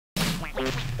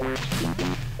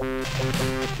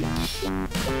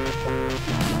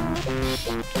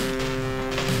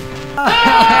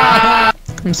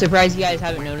I'm surprised you guys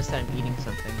haven't noticed that I'm eating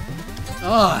something.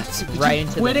 Oh, right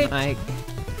into the mic.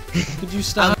 Could you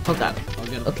stop? Hold on. I'll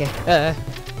get him. Okay.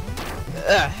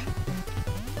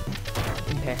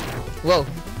 Okay. Whoa.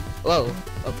 Whoa.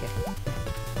 Okay.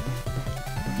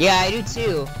 Yeah, I do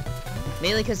too.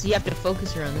 Mainly because you have to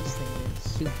focus around this thing. It's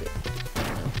stupid.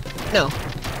 No.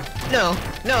 No.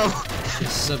 No.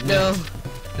 Submit. No.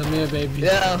 Come here, baby.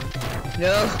 No.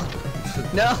 No.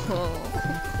 No.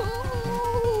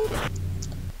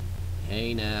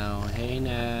 Hey now. Hey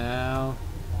now.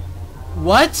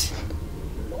 What?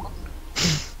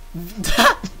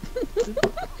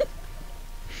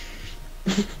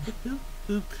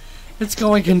 It's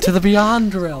going into the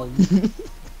beyond realm.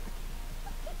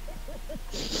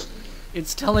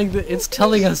 It's telling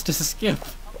us to skip.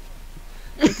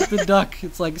 It's the duck.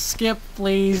 It's like, skip,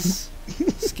 please.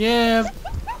 Skip.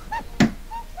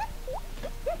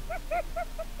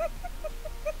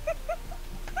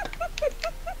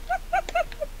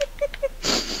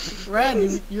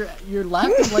 Ren, you're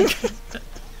laughing like.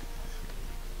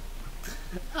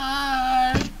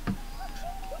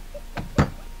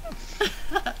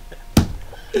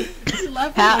 You're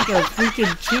laughing like a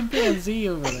freaking chimpanzee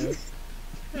over there.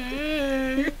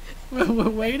 Hey, we're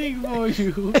waiting for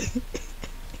you.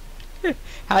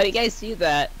 How do you guys see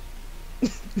that?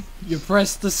 You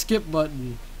press the skip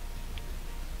button.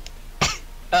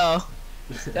 Oh.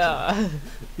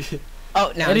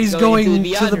 Oh, now Eddie's going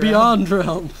to the beyond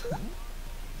realm.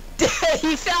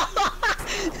 He fell.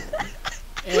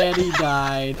 Eddie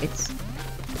died. It's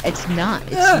not.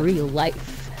 It's real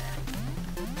life.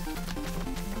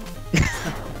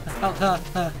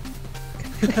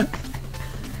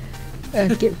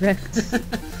 Get wrecked.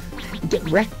 Get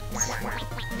wrecked.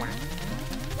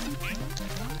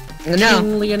 No,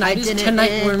 Leonidas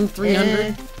Tonight Worm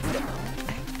 300.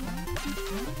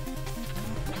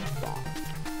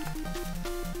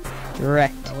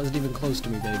 Wrecked. That wasn't even close to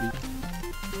me, baby.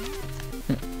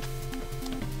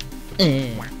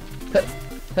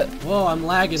 Whoa, I'm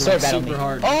lagging like super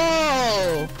hard.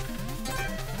 Oh!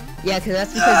 Yeah, because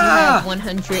that's because you have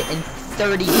 130.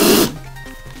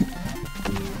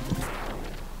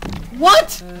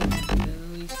 What? At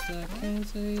least I can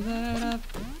say that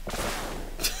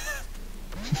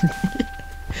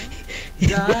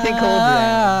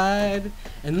died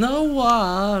in the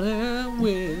water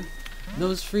with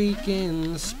those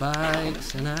freaking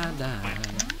spikes, and I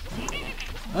died.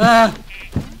 Ah!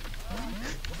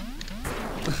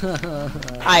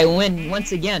 I win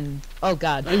once again. Oh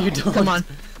god. No, you don't. Come on.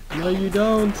 No, you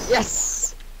don't.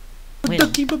 Yes! Win.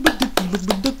 I'm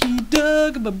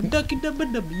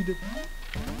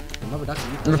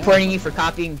reporting you for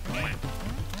copying.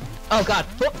 Oh god.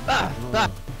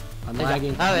 I'm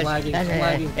lagging. I'm lagging. I'm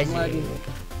lagging. I'm lagging.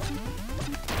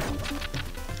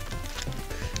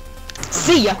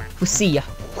 See ya! We'll see ya.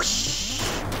 Whoosh.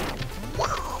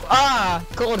 Ah!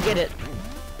 Cool, get it.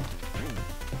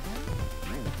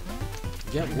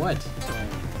 Get what?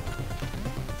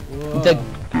 Whoa.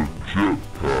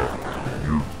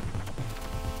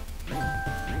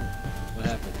 What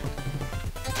happened?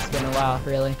 It's been a while,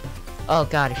 really. Oh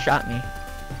god, he shot me.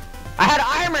 I had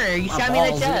armor! You shot me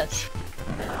in the chest!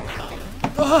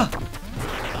 Ah!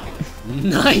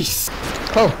 Nice!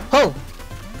 Ho! Ho!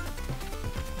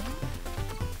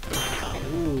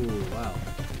 Ooh, wow.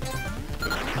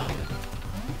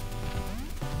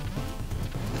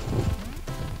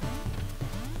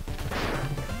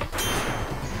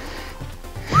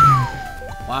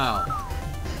 Wow.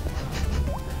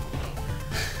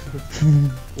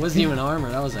 Wasn't even armor,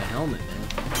 that was a helmet, man.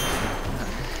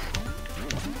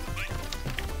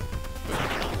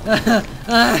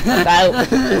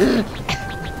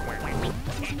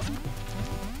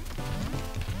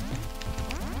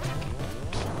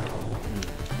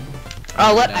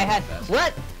 Oh, what? I had...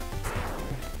 What?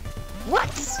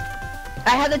 What? I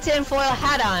had the tinfoil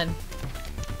hat on.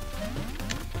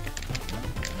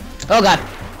 Oh god.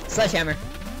 Sledgehammer.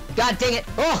 God dang it.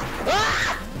 Oh!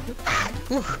 Ah!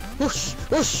 Whoosh!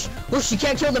 Whoosh! Whoosh! You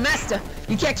can't kill the master!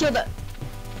 You can't kill the...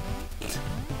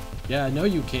 Yeah, I know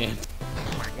you can't.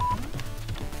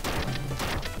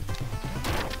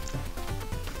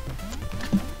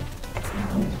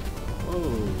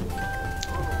 Oh.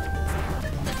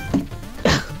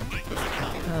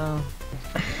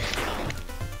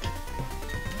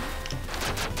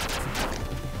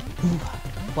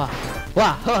 Wow.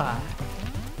 Wow. Huh.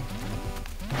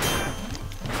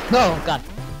 Oh god.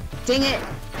 Dang it.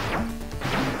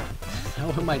 How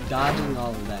am I dodging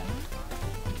all of that?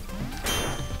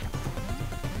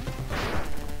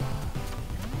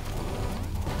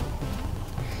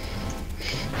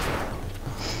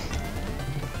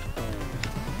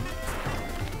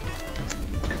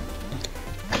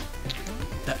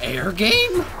 air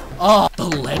game? Oh, the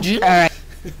legend? Alright.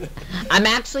 I'm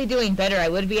actually doing better. I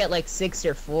would be at like 6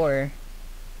 or 4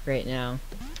 right now.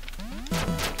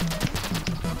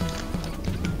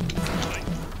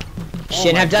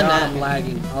 Shouldn't have done that. I'm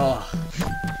lagging. Oh.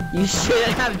 You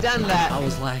shouldn't have done that. I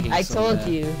was lagging I so told bad.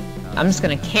 you. I'm just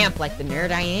gonna camp like the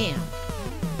nerd I am.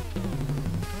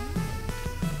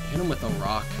 Hit him with a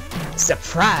rock.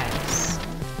 Surprise!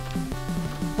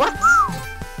 What?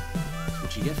 That's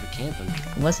what you get for camping.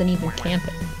 I wasn't even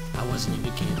camping. I wasn't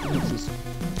even camping.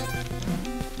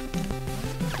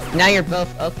 Now you're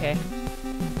both okay.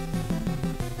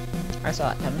 I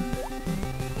saw it coming.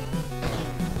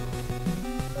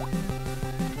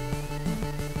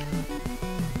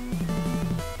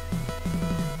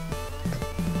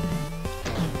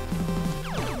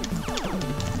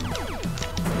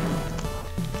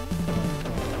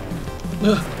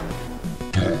 Oh!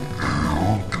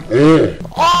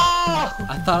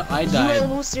 I thought I You died.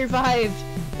 almost survived.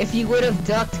 If you would have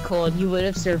ducked, Cole, you would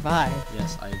have survived.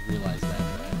 Yes, I realized that.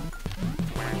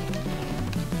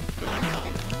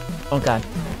 Oh god.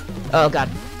 Oh god.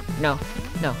 No.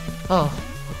 No. Oh.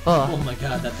 Oh Oh. my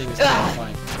god, that thing is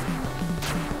terrifying.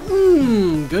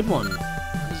 Mmm, good one.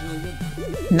 That was really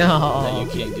good. No. That you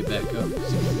can't get back up.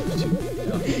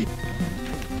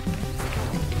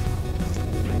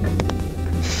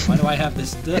 Why do I have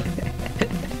this stuff?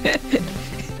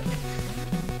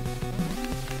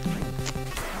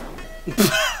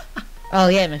 Oh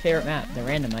yeah, my favorite map, the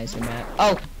randomizer map.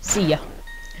 Oh, see ya.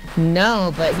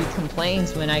 No, but he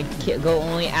complains when I go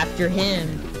only after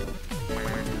him.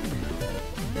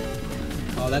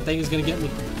 Oh, that thing is gonna get me.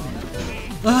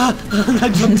 Ah! I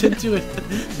jumped into it.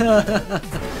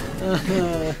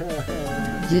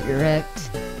 Get wrecked.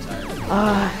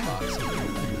 Ah.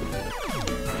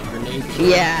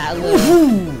 Yeah,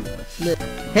 look.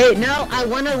 Hey, no, I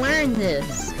want to learn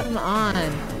this. Come on.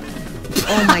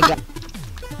 Oh my god.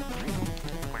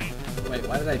 Wait,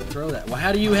 why did I throw that? Well,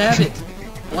 how do you have it?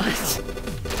 What?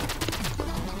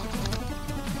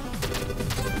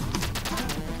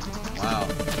 Wow.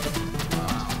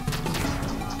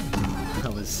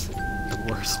 That was the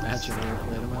worst match I've ever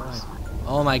played in my life.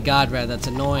 Oh my god, Rad, that's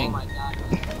annoying.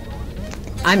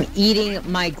 I'm eating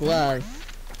my glove.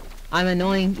 I'm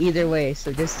annoying either way,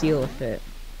 so just deal with it.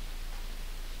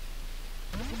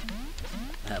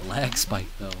 That lag spike,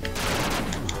 though.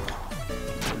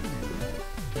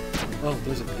 Oh,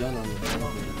 there's a gun on the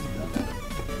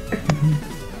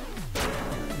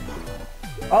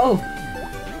Oh!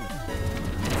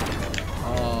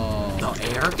 Oh. The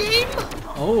air game?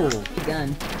 Oh. The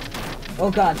gun.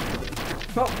 Oh god.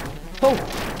 Oh! Oh!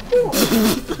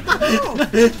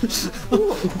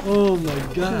 Oh my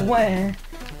god. Where?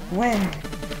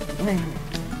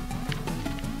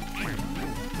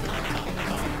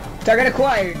 Target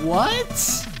acquired!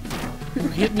 What? You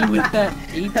hit me with that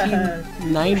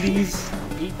 1890s,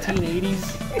 1880s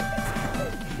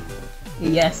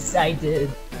Yes, I did.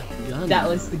 gun? That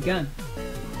was the gun.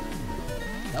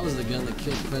 That was the gun that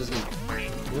killed President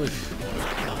Bush.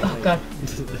 Oh god.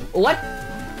 What?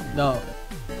 No.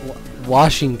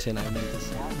 Washington, I meant to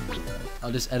say.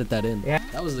 I'll just edit that in. Yeah.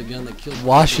 That was the gun that killed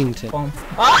Washington. Boom.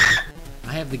 Ah!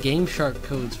 I have the Game Shark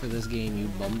codes for this game, you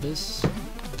bumbus.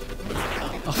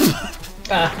 Oh.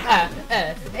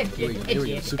 Here we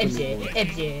go, Super Meat Boy.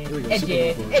 Here we go,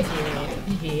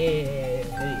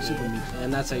 Super Meat.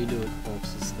 And that's how you do it,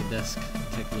 folks. It's the desk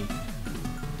technique.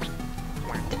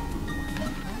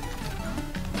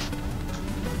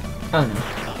 Oh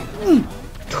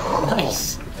no.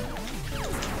 Nice.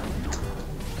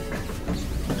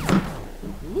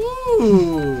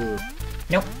 Ooh.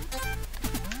 Nope.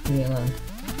 Leave me alone.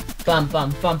 Bum bum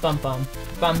bum bum bum.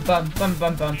 Bum bum bum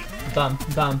bum bum. Bum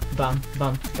bum bum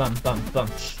bum bum bum bum.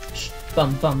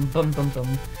 Bum bum bum bum bum.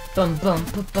 Bum bum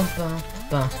bum bum bum.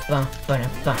 Bum bum bum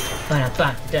bum bum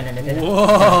bum. Dun dun dun dun.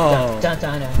 Whoa. Dun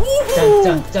dun dun.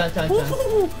 Dun dun dun dun.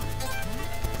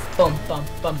 Bum bum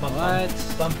bum bum bum. What?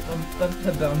 Bum bum bum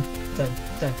bum bum. Dun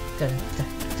dun dun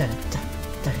dun dun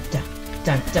dun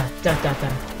dun dun dun dun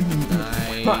dun.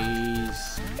 Nice.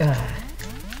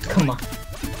 Come on.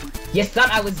 You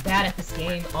thought I was bad at this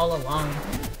game all along.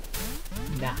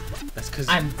 Nah. That's because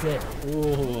I'm good.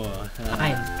 Ooh.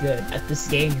 I'm good at this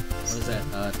game. What is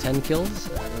that? 10 kills?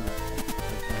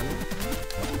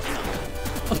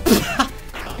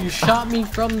 You shot me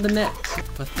from the net.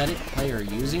 Pathetic player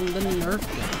using the Nerf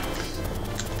guns.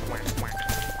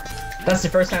 That's the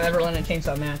first time I ever won a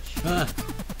chainsaw match. Ah.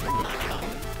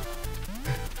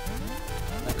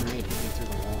 That grenade hit me through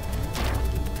the wall.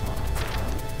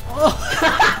 Oh!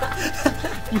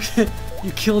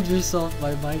 You killed yourself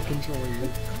by mind controlling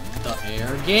the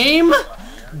air game?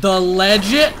 The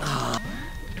legend.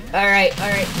 Alright,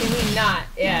 can we not?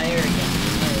 Yeah, there we go.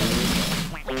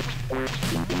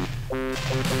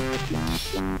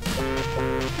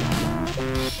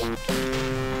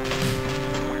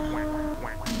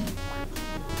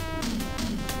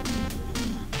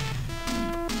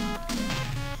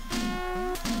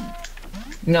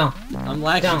 No. I'm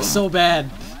lagging Don't. so bad.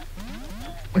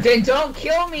 Then don't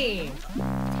kill me!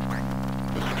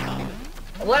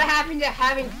 What happened to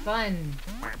having fun?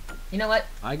 You know what?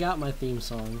 I got my theme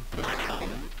song.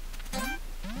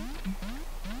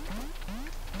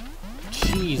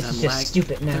 Jeez, This I'm is just lagging.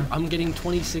 stupid now. I'm getting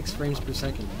 26 frames per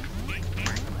second.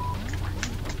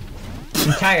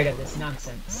 I'm tired of this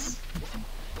nonsense.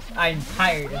 I'm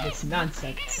tired of this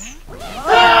nonsense.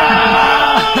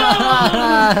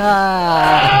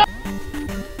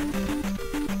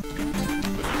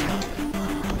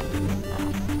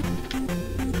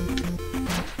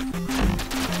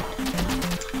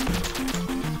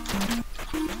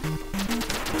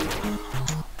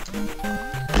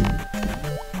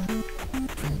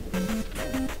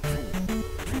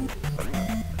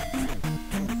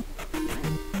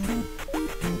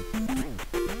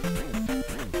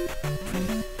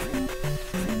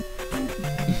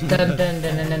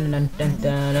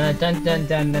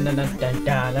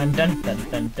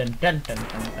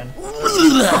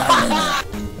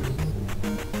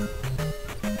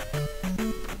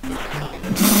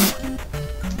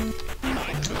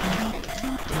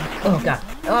 Oh god.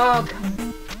 Oh god.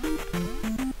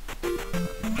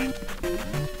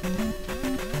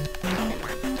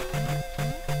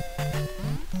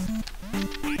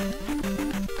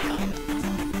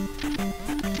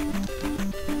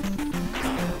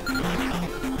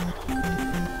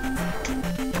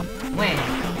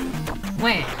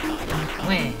 Wah.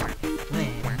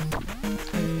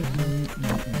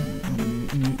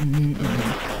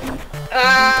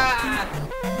 Ah!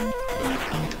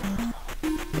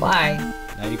 Why?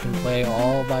 Now you can play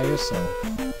all by yourself.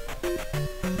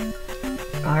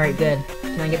 Alright, good.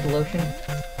 Can I get the lotion?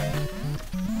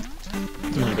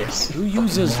 Need this. Who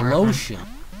uses More. lotion?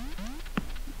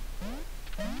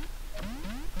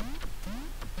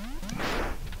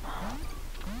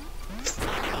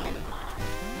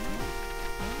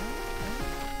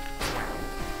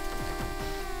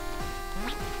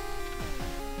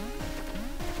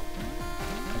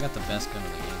 I got the best gun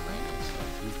in the game right now, so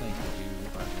if you think that you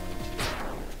are going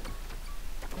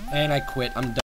to... And I quit. I'm done.